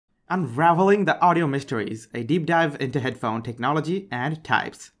Unraveling the Audio Mysteries, a deep dive into headphone technology and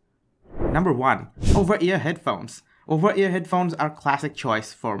types. Number 1. Over-ear headphones. Over-ear headphones are a classic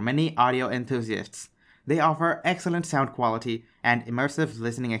choice for many audio enthusiasts. They offer excellent sound quality and immersive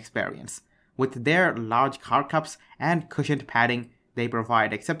listening experience. With their large car cups and cushioned padding, they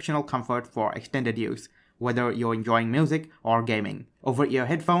provide exceptional comfort for extended use, whether you're enjoying music or gaming. Over-ear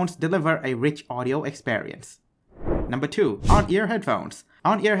headphones deliver a rich audio experience. Number 2. On-ear headphones.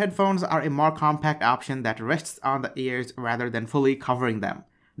 On-ear headphones are a more compact option that rests on the ears rather than fully covering them.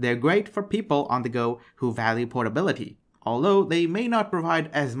 They're great for people on the go who value portability. Although they may not provide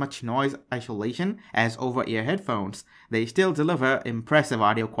as much noise isolation as over-ear headphones, they still deliver impressive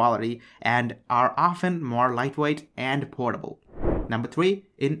audio quality and are often more lightweight and portable. Number 3.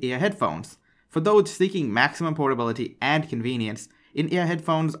 In-ear headphones. For those seeking maximum portability and convenience, in-ear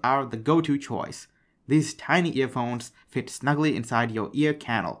headphones are the go-to choice. These tiny earphones fit snugly inside your ear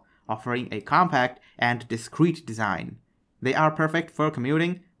canal, offering a compact and discreet design. They are perfect for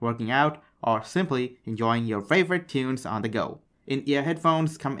commuting, working out, or simply enjoying your favorite tunes on the go. In-ear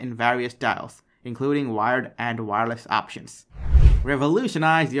headphones come in various styles, including wired and wireless options.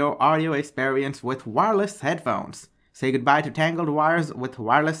 Revolutionize your audio experience with wireless headphones. Say goodbye to tangled wires with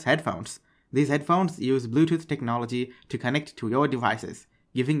wireless headphones. These headphones use Bluetooth technology to connect to your devices,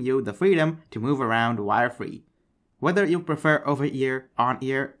 giving you the freedom to move around wire-free. Whether you prefer over-ear,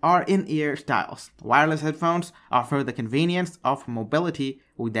 on-ear, or in-ear styles, wireless headphones offer the convenience of mobility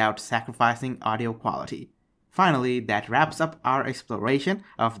without sacrificing audio quality. Finally, that wraps up our exploration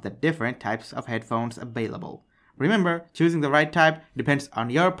of the different types of headphones available. Remember, choosing the right type depends on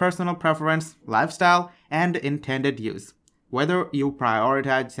your personal preference, lifestyle, and intended use. Whether you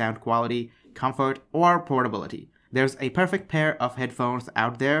prioritize sound quality, comfort, or portability, there's a perfect pair of headphones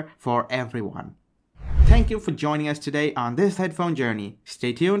out there for everyone. Thank you for joining us today on this headphone journey.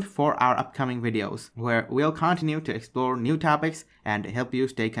 Stay tuned for our upcoming videos, where we'll continue to explore new topics and help you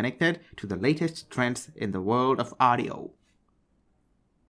stay connected to the latest trends in the world of audio.